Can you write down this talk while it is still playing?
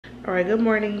All right, good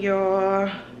morning, y'all.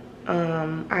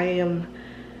 I am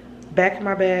back in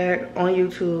my bag on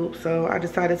YouTube, so I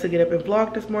decided to get up and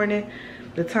vlog this morning.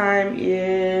 The time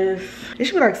is, it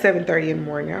should be like 7:30 in the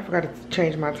morning. I forgot to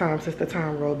change my time since the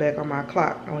time rolled back on my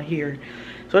clock on here.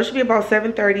 So it should be about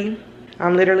 7:30.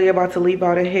 I'm literally about to leave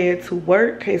out and head to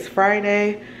work. It's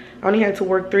Friday. I only had to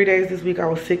work 3 days this week. I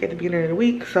was sick at the beginning of the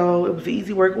week, so it was an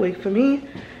easy work week for me.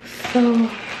 So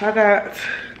I got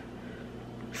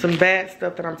some bad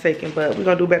stuff that I'm taking, but we're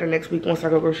gonna do better next week once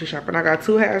I go grocery shopping. I got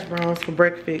 2 hash browns for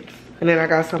breakfast, and then I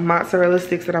got some mozzarella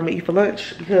sticks that I'm gonna eat for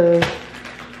lunch, because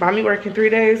by me working 3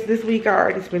 days this week, I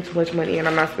already spent too much money and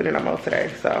I'm not spending no more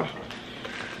today. So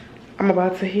I'm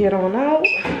about to head on out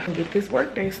and get this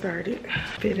work day started.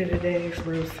 Fit of the day is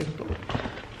real simple.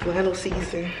 Flannel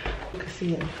season. You can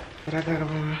see it. But I got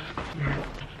on my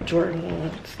Jordan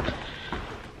ones.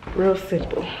 Real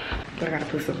simple. But I gotta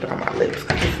put something on my lips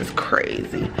because this is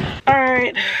crazy. All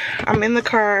right, I'm in the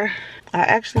car. I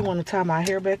actually want to tie my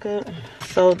hair back up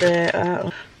so that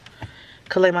I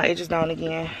can lay my edges down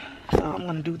again. So I'm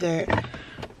gonna do that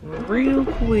real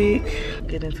quick.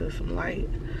 Get into some light.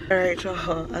 All right,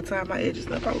 y'all, I tied my edges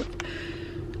up. I look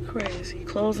crazy.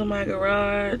 Closing my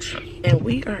garage, and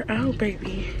we are out,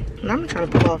 baby. And I'm trying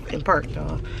to pull off and park,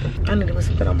 y'all. I need to put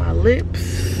something on my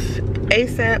lips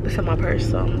ASAP. It's in my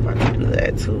purse, so I'm about to do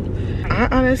that too. I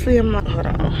honestly am like, hold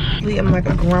on. I'm like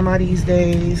a grandma these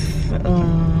days.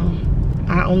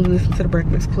 I only listen to the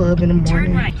Breakfast Club in the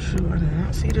morning. Right. Shoot, I did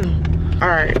not see them. All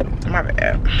right, my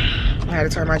bad. I had to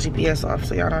turn my GPS off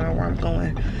so y'all don't know where I'm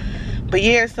going. But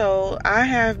yeah, so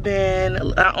I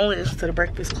only listen to the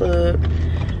Breakfast Club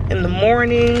in the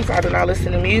mornings. I do not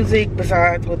listen to music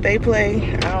besides what they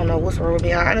play. I don't know what's wrong with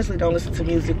me. I honestly don't listen to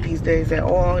music these days at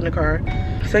all in the car.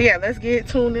 So yeah, let's get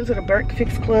tuned into the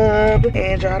Breakfast Club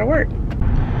and drive to work.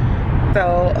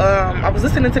 So I was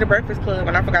listening to the Breakfast Club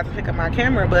and I forgot to pick up my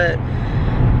camera, but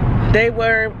they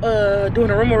were doing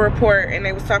a rumor report, and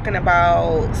they was talking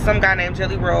about some guy named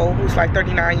Jelly Roll, who's like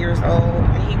 39 years old,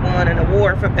 and he won an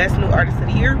award for Best New Artist of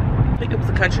the Year. I think it was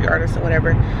a country artist or whatever.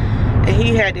 And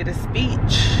he did a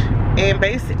speech, and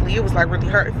basically it was like really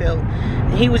heartfelt.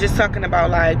 And he was just talking about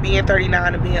like being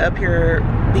 39 and being up here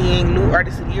being New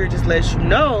Artist of the Year just lets you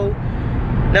know,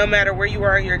 no matter where you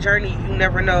are in your journey, you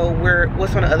never know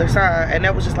what's on the other side. And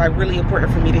that was just like really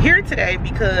important for me to hear today,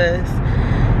 because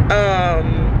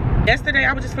yesterday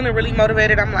I was just feeling really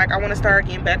motivated. I'm like, I want to start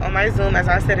getting back on my Zoom, as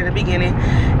I said in the beginning,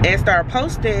 and start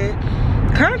posting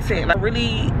content. I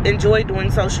really enjoy doing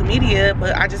social media,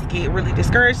 but I just get really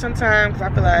discouraged sometimes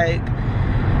because I feel like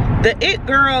the it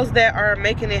girls that are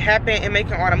making it happen and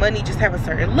making all the money just have a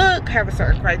certain look, have a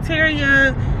certain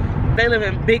criteria. They live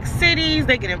in big cities,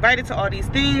 they get invited to all these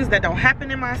things that don't happen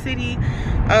in my city.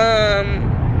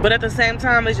 But at the same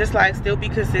time, it's just like, still be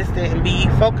consistent and be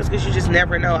focused, because you just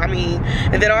never know. I mean,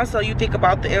 and then also you think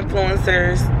about the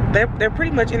influencers, they're pretty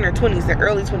much in their 20s, their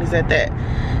early 20s at that.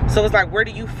 So it's like, where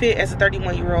do you fit as a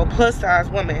 31-year-old plus size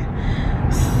woman?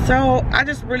 So I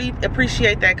just really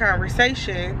appreciate that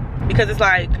conversation, because it's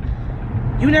like,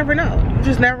 you never know. You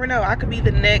just never know. I could be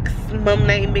the next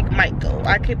Monet McMichael.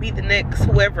 I could be the next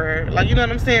whoever. Like, you know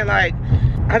what I'm saying? Like,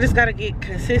 I just gotta get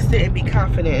consistent and be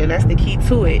confident, and that's the key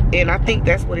to it. And I think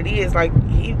that's what it is. Like,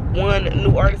 he won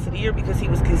New Artist of the Year because he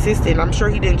was consistent. I'm sure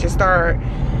he didn't just start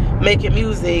making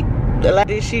music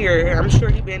this year. I'm sure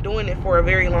he's been doing it for a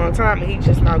very long time, and he's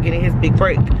just now getting his big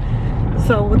break.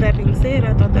 So with that being said,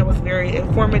 I thought that was very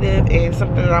informative and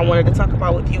something that I wanted to talk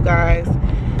about with you guys.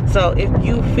 So if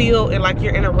you feel like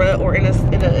you're in a rut or in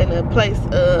a place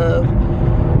of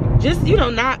just, you know,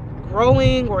 not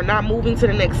growing or not moving to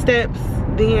the next steps,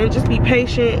 then just be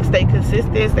patient, stay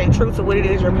consistent, stay true to what it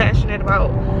is you're passionate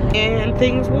about, and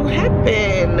things will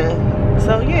happen.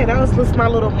 So yeah, that was just my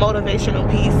little motivational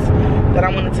piece that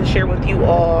I wanted to share with you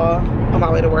all on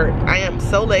my way to work. I am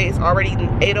so late. It's already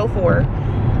 8:04.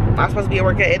 I'm supposed to be at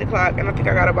work at 8 o'clock, and I think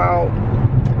I got about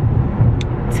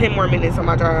 10 more minutes on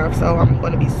my drive, so I'm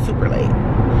going to be super late.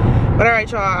 But all right,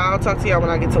 y'all, I'll talk to y'all when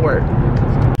I get to work.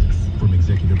 From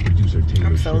executive producer Taylor,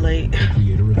 I'm so late.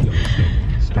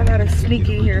 I gotta sneak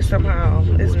in here somehow.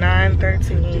 It's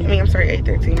 9:13. I mean, I'm sorry,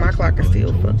 8:13. My clock is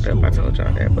still fucked up. I told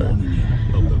y'all that, but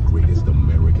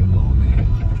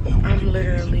I'm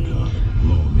literally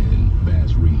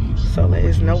so late.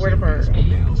 There's nowhere to park. I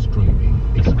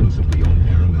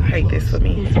hate this for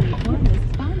me.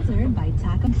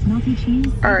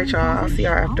 All right, y'all. I'll see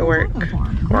y'all after work.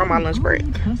 We're on my lunch break.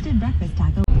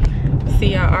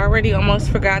 See, I already almost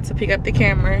forgot to pick up the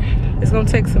camera. It's gonna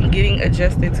take some getting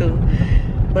adjusted to,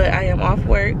 but I am off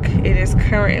work. It is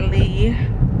currently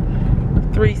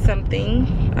 3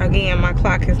 something. Again, my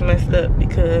clock is messed up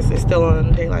because it's still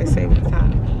on daylight saving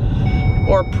time,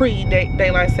 or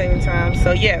pre-daylight saving time.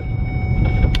 So yeah,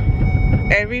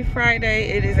 every Friday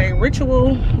it is a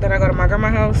ritual that I go to my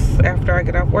grandma's house after I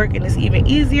get off work, and it's even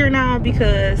easier now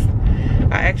because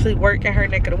I actually work in her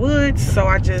neck of the woods. So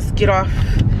I just get off,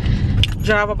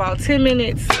 drive about 10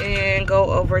 minutes and go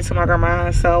over to my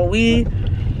grandma's. So we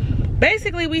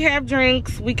have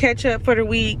drinks, we catch up for the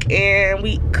week, and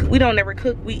we don't never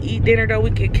cook. We eat dinner though.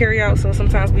 We can carry out. So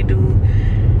sometimes we do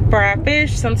fried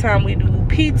fish, sometimes we do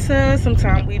pizza,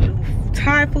 sometimes we do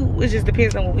Thai food. It just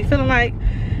depends on what we feeling like.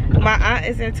 My aunt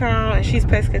is in town and she's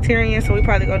pescatarian, so we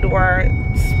probably gonna do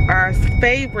our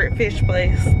favorite fish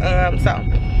place. So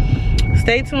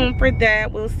stay tuned for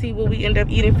that. We'll see what we end up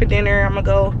eating for dinner. I'm gonna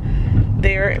go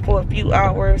there for a few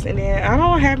hours, and then I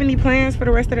don't have any plans for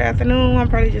the rest of the afternoon. I'm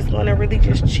probably just gonna really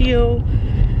just chill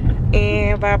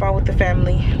and vibe out with the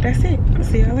family. That's it. I'll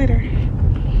see y'all later.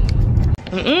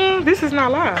 This is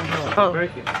not live. Oh,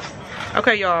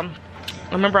 okay, y'all.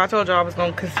 Remember I told y'all I was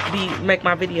gonna make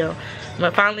my video,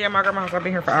 but finally at my grandma's house. I've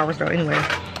been here for hours though. Anyway,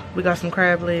 we got some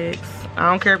crab legs. I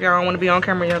don't care if y'all don't want to be on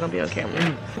camera. Y'all gonna be on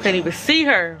camera. Can't even see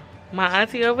her. My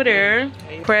auntie over there.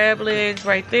 Crab legs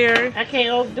right there. I can't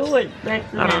overdo it. I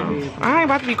ain't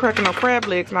about to be cracking no crab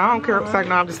legs. Now I don't care if it's like,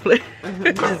 no, I'm just playing.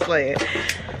 Just playing.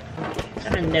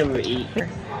 I never eat.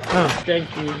 Oh. Thank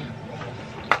you.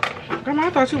 Grandma, I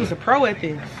thought you was a pro at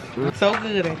this. So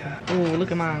good at it. Ooh,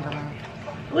 look at mine, Grandma.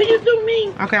 What you do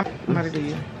me? Okay, I'm about to do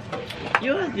you.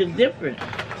 Yours is different.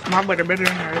 My butter better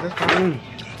than hers. That's fine.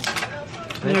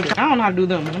 I don't know how to do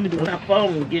them. Let me do it. My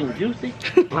phone is getting juicy.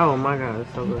 Oh my god,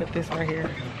 it's so good. Put this right here.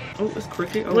 Oh, it's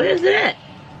crooked. Oh. Where is that?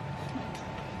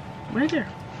 Right there.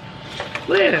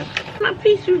 Where? My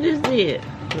piece you just did.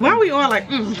 Why we all like,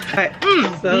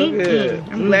 So good.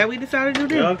 I'm glad we decided to do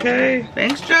this. Okay.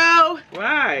 Thanks, Joe.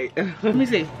 Right. Let me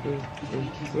see.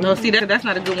 No, see, that's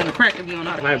not a good one to crack if you don't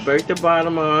know how to. Might break the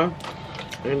bottom off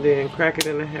and then crack it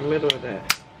in the middle of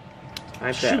that.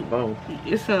 Like that, boom.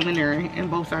 It's some in there, and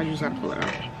both sides you just gotta pull it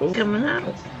out. Ooh. Coming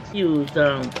out. Use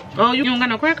Oh, you don't got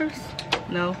no crackers?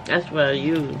 No. That's what I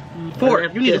use.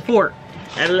 Fork. You need a fork.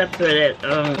 I left her that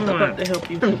about to help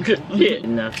you. Yeah,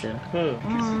 nothing.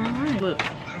 Alright. Look.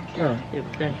 Oh, yeah,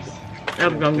 thank you. I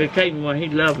was gonna get Caden one. He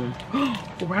loved him.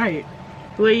 Right.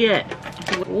 Where you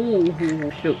at? Ooh,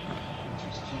 shoot.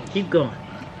 Keep going.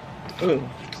 Ooh,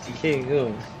 keep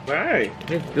going. Right.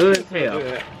 It's good as hell.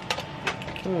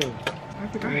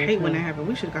 I hate when that happens.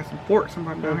 We should have got some forks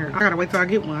somebody down here. I gotta wait till I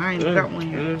get one. I ain't got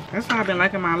one yet. That's how I've been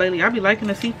liking mine lately. I be liking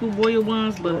the seafood boiled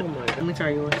ones, but let me try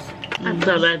yours. I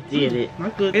thought I did it.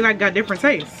 That's good. They like got different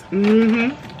tastes.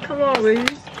 Come on,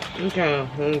 Reese.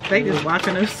 Okay. They just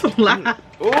watching us live.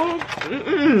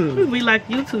 We like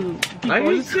YouTube. Are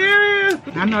you serious?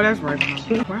 I know that's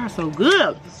right. Wow, so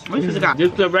good. We should have got.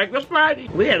 Just a regular Friday.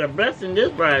 We had a blessing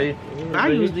this Friday. I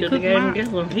usually cook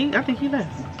mine. I think he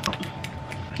left.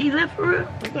 He left for real?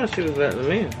 I thought she was letting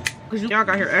him in. Cause y'all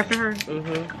got here after her.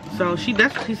 So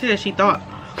that's what she said. She thought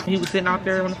he was sitting out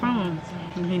there on the phone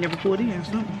and he never pulled in or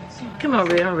something. Come on,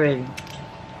 Ray, I'm ready.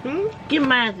 Give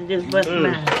mine to just bust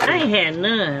mine. I ain't had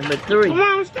none but 3. Come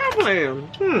on, stop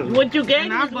playing. What you gave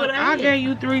me is what I gave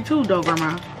you 3 too, though,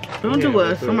 Grandma. Don't do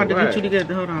us. I'm about to get you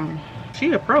together. Hold on.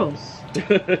 She a pro.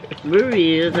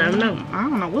 Really is, I know. I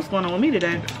don't know what's going on with me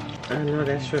today. I know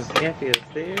that's true. Kathy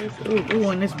upstairs. Ooh,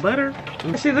 and this butter.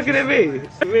 She looking at me.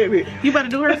 Maybe. You better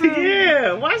do her something?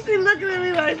 Yeah. Why she looking at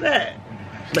me like that?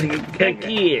 Like a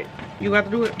kid. You got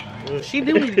to do it? She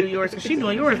do need to do yours. She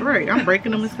doing yours right. I'm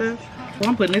breaking them and stuff. Well,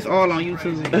 I'm putting this all on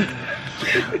YouTube.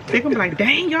 They gonna be like,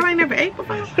 dang, y'all ain't never ate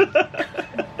before?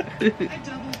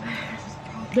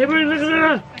 They really looking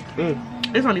at us.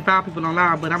 There's only 5 people on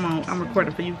live, but I'm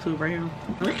recording for YouTube right here.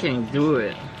 I can't do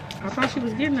it. I thought she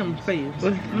was getting them for you.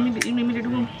 You need me to do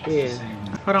them? Yeah.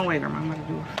 Hold on, wait, Grandma. I'm gonna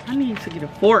do it. I need to get a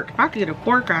fork. If I could get a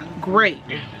fork, great.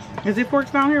 Is it forks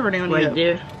down here or down right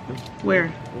there?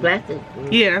 Where? Plastic.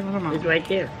 Yeah, that's what I'm talking about. It's right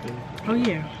there. Oh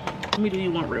yeah. Let me do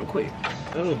you one real quick.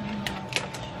 Oh.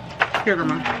 Here,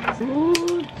 Grandma.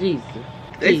 Ooh, Jesus.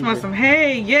 They want some.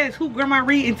 Hey, yes. Who Grandma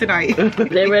reading tonight?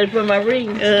 They ready for my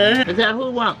reading? Is that who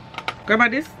want? Grandma,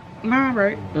 this mine,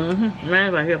 right?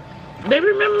 Mine right here. They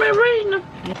remember me reading them.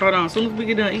 Hold on. As soon as we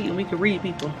get done eating, we can read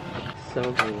people.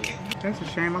 So good. That's a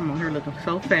shame. I'm on here looking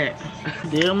so fat.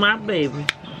 Still my baby.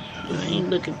 I ain't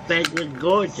looking fat, just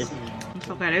gorgeous. It's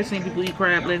okay. They've seen people eat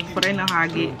crab legs, but they know how I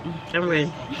get. I'm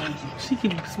ready. She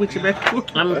can switch it back and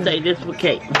forth. I'm gonna say this for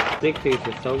cake. Big piece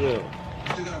is so good.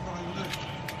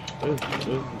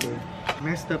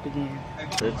 Messed up again.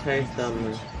 The taste of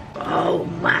them. Oh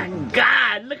my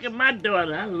God! Look at my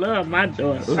daughter. I love my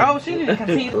daughter. Oh, she need to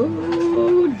compete.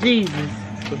 Ooh, Jesus.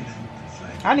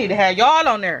 I need to have y'all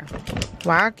on there.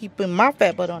 Why I keep putting my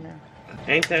fat butt on there?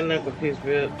 Ain't that knuckle piece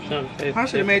real? I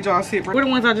should have made y'all sit. Where the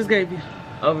ones I just gave you?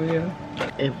 Over here.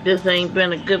 If this ain't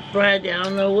been a good Friday, I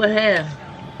don't know what has.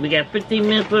 We got 15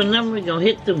 minutes for the number. We gonna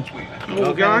hit them.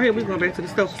 Well, if y'all here, we going back to the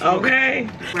stove. Okay.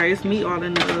 Right, it's me all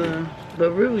in the.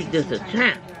 But Ruby's just a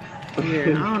champ. Yeah, I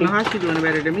don't know how she doing it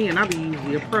better than me, and I be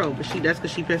usually a pro. But that's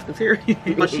because she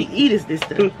pescatarian. But she eats this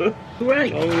stuff.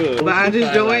 Right. Oh, good. But I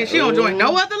just joined. She don't join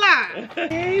no other line.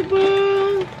 Hey,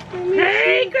 boo.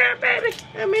 Hey, grandbaby.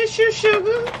 I miss you,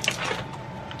 sugar.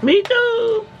 Me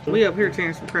too. We up here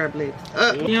tearing some crab legs.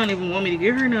 You don't even want me to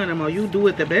give her none no more. You do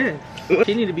it the best.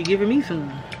 She need to be giving me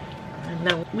some.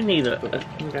 No, we need a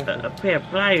pair of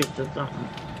pliers or something.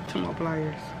 Some more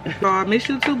pliers. Oh, I miss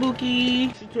you too, Bookie.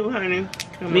 You too, honey.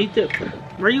 Come Me on. too.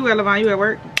 Where you at, Levon? You at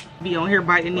work? Be on here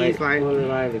biting these like.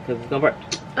 Because it's gonna work.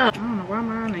 I don't know why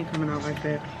mine ain't coming out like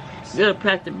that. Get a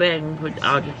plastic bag and put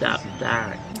all this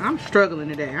outside. I'm struggling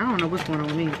today. I don't know what's going on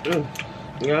with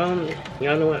me. Y'all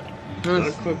know what? I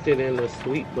cooked it in the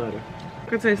sweet butter. I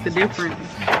can taste the difference.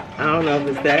 I don't know if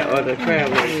it's that or the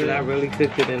crab legs, but I really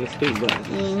cooked it in the sweet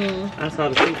butter. I saw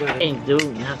the sweet butter. Ain't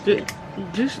doing nothing.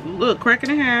 Just look, crack it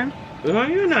in half. No,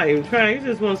 you're not even trying. You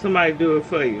just want somebody to do it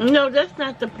for you. No, that's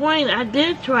not the point. I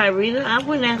did try, Rita. I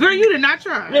wouldn't ask. Girl, you did not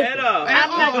try. At all.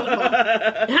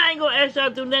 I ain't gonna ask y'all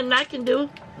to do nothing I can do.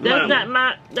 That's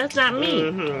Mama. that's not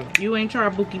me. You ain't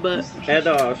tried Bookie butt. At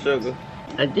all, sugar.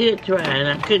 I did try and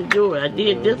I couldn't do it. I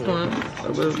did this one.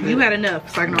 You had enough.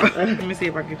 It's like, no. Let me see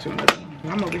if I can get you another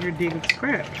one. I'm over here digging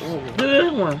scraps. Do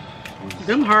this one.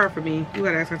 Them hard for me. You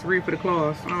gotta ask us to read for the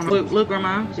claws. I don't know. Look,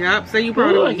 Grandma. Yep, say you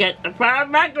proud Ooh, of I me. got the power of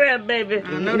my grandbaby.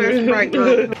 I know that's right,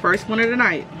 girl. First one of the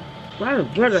night. Why the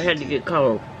brother had to get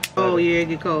cold? Oh, yeah, it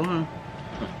get cold, huh?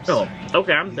 Oh,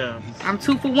 okay, I'm done. I'm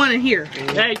 2 for 1 in here.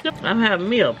 Hey, I'm having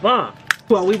me a bar.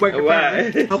 Well, we working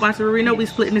Right. fine. Hope I should know we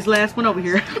splitting this last one over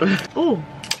here. Ooh,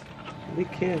 Be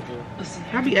careful.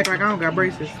 I be acting like I don't got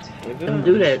braces. Don't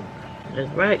do that. That's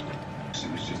right.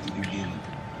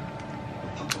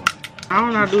 I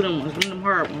don't know how to do them ones. Them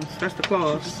hard ones. That's the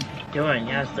claws. Join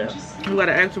yourself. You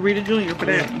gotta ask Rita Jr. for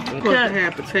that. Of course, they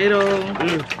have potato.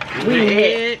 We had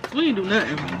Eggs. We ain't do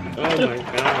nothing. Oh my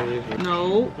God.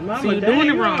 No. Mama, See, you dang, doing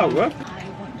it you all wrong.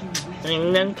 rough.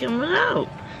 ain't nothing coming out.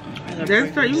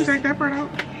 That's right. You can take that part out.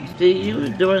 See, you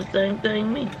was doing the same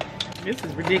thing me. This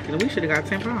is ridiculous. We should have got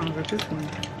 10 pounds at this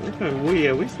one.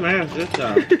 We smashed this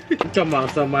job. You talking about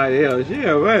somebody else.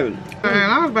 Yeah, right. And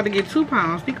I was about to get 2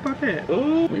 pounds. Think about that.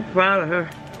 Ooh. We proud of her.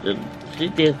 She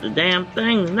did the damn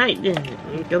thing tonight, didn't she?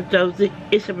 Yo, Josie,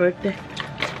 it's her birthday.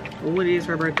 Well, it is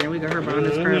her birthday. We got her buying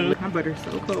this crab. My butter's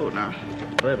so cold now.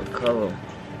 Butter cold.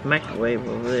 Microwave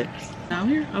over there. Down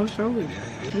here? Oh, sure.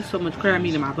 There's so much crab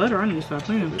meat in my butter. I need to stop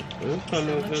playing. It's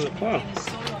coming in the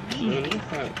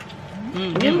car.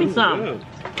 Give me some.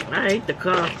 I ate the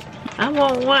car. I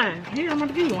want one. Here, I'm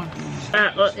gonna give you one.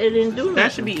 It didn't do That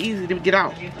that. should be easy to get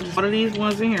out. One of these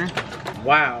ones in here.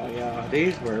 Wow, y'all.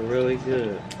 These were really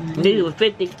good. These were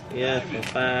 50. Yeah, for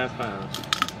 5 pounds.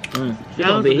 She's That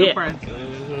gonna was be a good hit.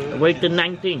 price. Wait till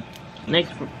 19.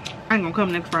 Next. I ain't gonna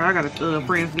come next Friday. I got a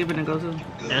Friendsgiving to go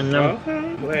to I know.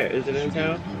 Okay. Where? Is it in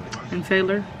town? in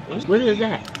Taylor. What is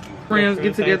that? Friends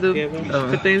get together Thanksgiving?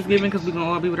 for Thanksgiving because we're gonna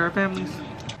all be with our families.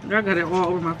 I got it all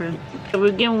over my family.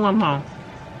 We're getting one more.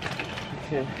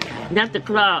 Okay. Not the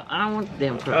claw. I don't want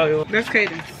them claw. Oh, you That's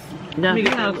Cadence. No, He he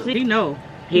don't see. know.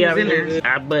 He He was in already there.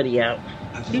 our buddy out.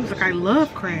 He was like, I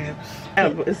love crabs. Yeah,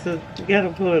 but you gotta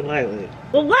pull it lightly.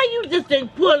 Well, why you just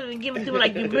didn't pull it and give it to me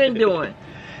like you've been doing?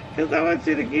 Because I want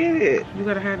you to get it. You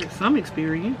gotta have some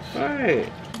experience.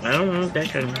 Right. I don't want that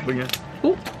kind of experience.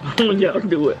 Ooh. Y'all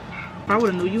do it. If I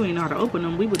would have knew you ain't know how to open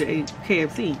them, we would have ate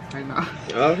KFC. Like, nah.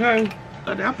 Okay.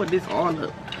 But I put this all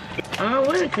up. Oh,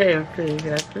 what a KFC,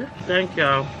 gotcha. Thank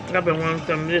y'all. I've been wanting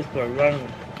some of this for a long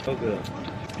time. So good.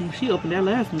 And she opened that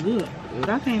last one good. But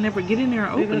I can't never get in there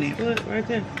and open it. Look, right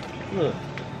there. Look.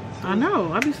 I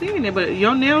know. I be seeing it, but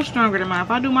your nail's stronger than mine.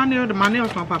 If I do my nail, then my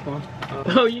nail's gonna pop off.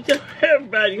 Oh, you tell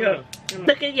everybody, huh?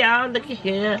 Look at y'all, look at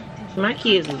here. My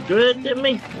kids is good to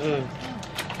me.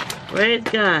 Praise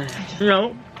God.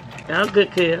 No, y'all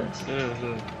good kids.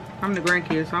 I'm the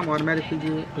grandkids, so I'm automatically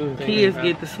good. Thank Kids God.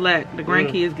 get the slack. The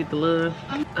grandkids get the love.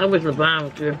 I wish LeBron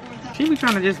was here. She be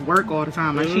trying to just work all the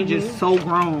time. Like, she just so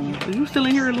grown. Are you still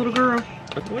in here, little girl?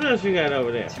 What else you got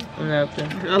over there?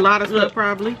 Nothing. A lot of stuff,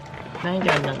 probably. I ain't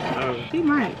got nothing. She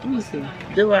might. Let me see.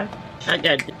 Do I? I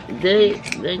got, they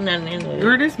nothing in there.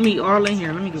 Girl, this meat all in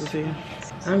here. Let me give it to you.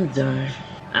 I'm done.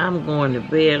 I'm going to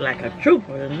bed like a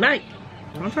trooper tonight.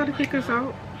 Don't try to kick us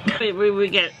out. We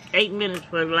got 8 minutes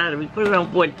for the lottery. Put it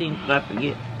on 14 so I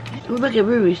forget. Oh, look at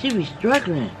Riri. She be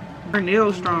struggling. Her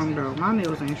nails strong though. My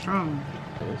nails ain't strong.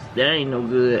 That ain't no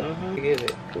good. Get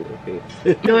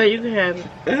it. Go ahead, you can have it.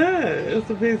 It's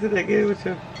a piece that I get with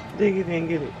you. Dig it and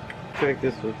get it. Check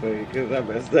this one for you because I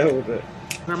messed up with it.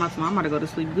 Grandma told me I'm about to go to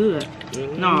sleep good.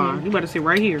 Nah, you better sit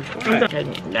right here.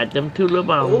 Right. Got them 2 little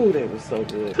bones. Oh, that was so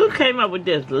good. Who came up with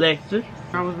this, Alexis?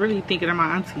 I was really thinking of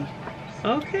my auntie.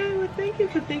 Okay, well, thank you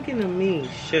for thinking of me,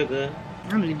 sugar.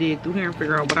 I need to dig through here and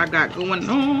figure out what I got going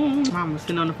on. Mom was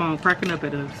sitting on the phone cracking up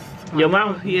at us. Your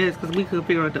mom? Yes, because we couldn't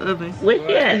figure out the oven. Where's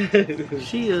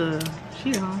she at?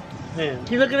 She at home. Yeah.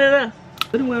 You looking at her?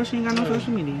 Good and well, she ain't got no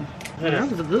social media. That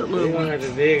was a good little We want her one.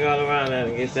 to dig all around that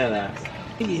and get that out.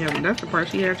 That's the part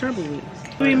she had trouble with.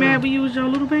 You ain't mad we used your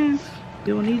little pants?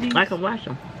 You don't need these? I can wash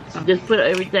them. Just put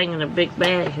everything in a big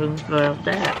bag and go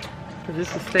outside. Cause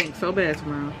this will stink so bad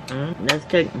tomorrow. Let's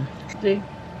take them. See?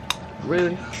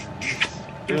 Really?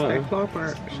 Just that claw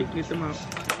part. She can get them out.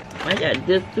 I got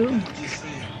this too.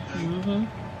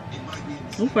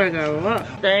 We probably got a lot.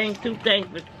 Two things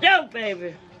for show,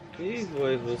 baby. These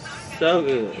boys was so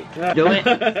good.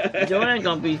 Joanne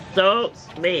gonna be so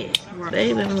mad. Right.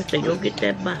 Baby, I'm gonna say, go get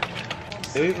that box.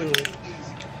 Even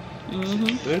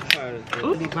this part is good.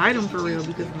 Ooh, they bite them for real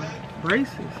because of my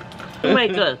braces. Who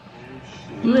make us?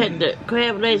 You had the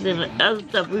crab legs and the other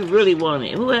stuff we really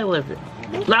wanted. Who that was it?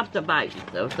 Lobster bites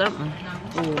or something.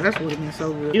 Oh, that's would have been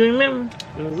so good. You remember?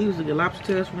 We used to get lobster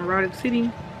tails from Erotic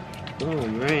City. Oh,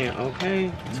 man,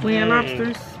 okay. Twin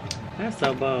lobsters. That's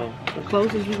so bold. The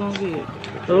closest you gonna get.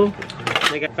 Who?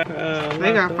 They got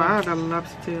They got $5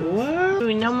 lobster tails. What?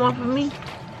 You no more for me?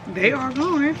 They are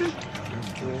gone, ain't they?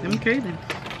 Them Caden.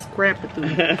 Scrap it through.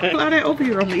 Apply that over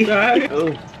here on me.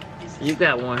 Oh, You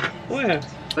got one. where?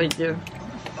 Right there.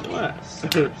 What?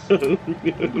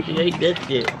 She ate that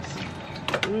shit.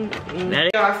 Now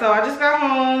they- Y'all, so I just got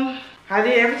home. I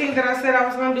did everything that I said I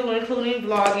was gonna do, including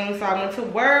vlogging. So I went to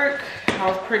work. I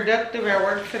was productive at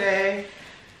work today.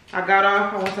 I got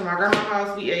off, I went to my grandma's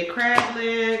house. We ate crab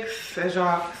legs, as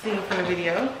y'all seen from the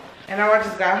video. And now I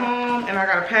just got home and I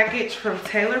got a package from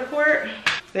Taylorport.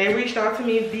 They reached out to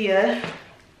me via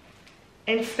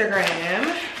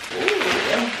Instagram.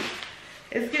 Ooh,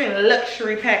 it's giving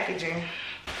luxury packaging.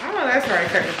 I know that's right,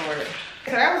 Taylorport.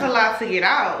 So that was a lot to get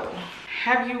out.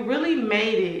 Have you really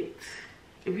made it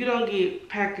if you don't get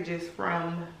packages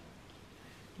from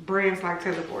brands like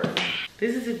Taylorport?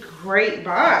 This is a great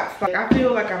box. Like, I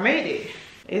feel like I made it.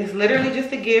 It's literally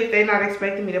just a gift. They're not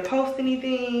expecting me to post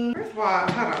anything. First of all,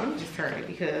 hold on, let me just turn it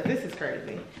because this is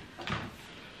crazy.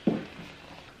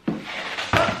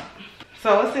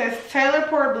 So it says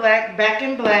Taylorport Black, back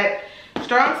in black,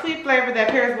 strong sweet flavor that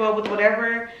pairs well with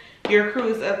whatever your crew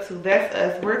is up to. That's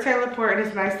us. We're Taylorport and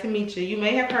it's nice to meet you. You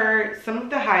may have heard some of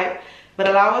the hype, but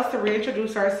allow us to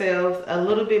reintroduce ourselves a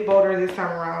little bit bolder this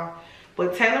time around.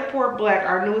 With Taylorport Black,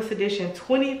 our newest edition,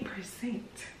 20%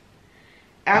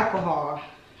 alcohol.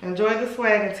 Enjoy the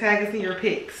swag and tag us in your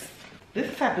pics. This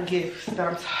is the type of gifts that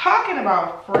I'm talking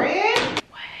about, friend.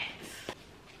 What?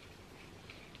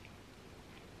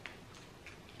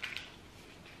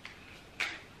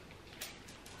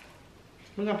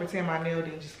 We're gonna pretend my nail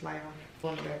didn't just lay on.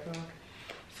 Pulling it back on.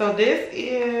 So this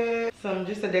is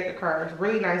just a deck of cards.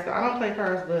 Really nice. I don't play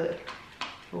cards, but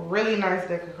really nice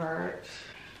deck of cards.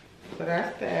 So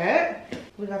that's that.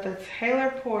 We got the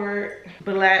Taylorport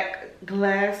black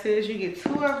glasses. You get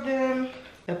 2 of them.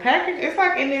 The package, it's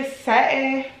like in this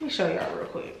satin. Let me show y'all real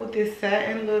quick. With this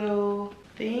satin little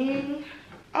thing.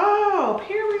 Oh,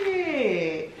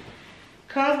 period.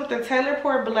 Comes with the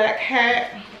Taylorport black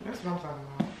hat. That's what I'm talking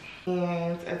about.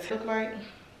 And a tip light.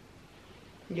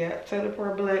 Yeah,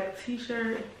 Taylorport black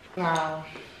t-shirt. Wow.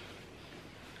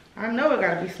 I know it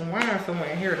gotta be some wine somewhere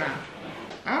in here now.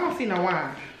 I don't see no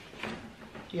wine.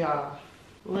 Y'all,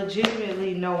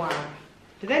 legitimately no wine.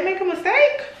 Did they make a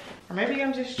mistake? Or maybe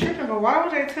I'm just tripping, but why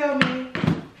would they tell me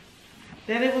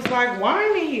that it was like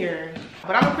wine in here?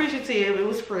 But I'm appreciative, it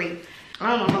was free.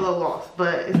 I don't know, I'm a little lost,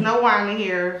 but it's no wine in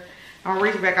here. I'll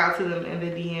reach back out to them in the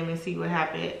DM and see what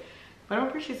happened. But I'm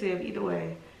appreciative either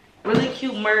way. Really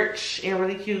cute merch and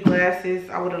really cute glasses.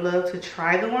 I would have loved to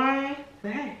try the wine,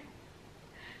 but hey.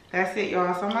 That's it,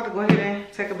 y'all. So I'm about to go ahead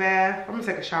and take a bath. I'm gonna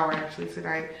take a shower actually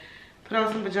tonight. Put on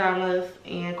some pajamas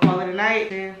and call it a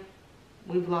night. And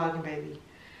we vlogging, baby.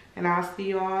 And I'll see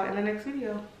you all in the next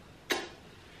video.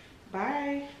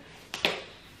 Bye.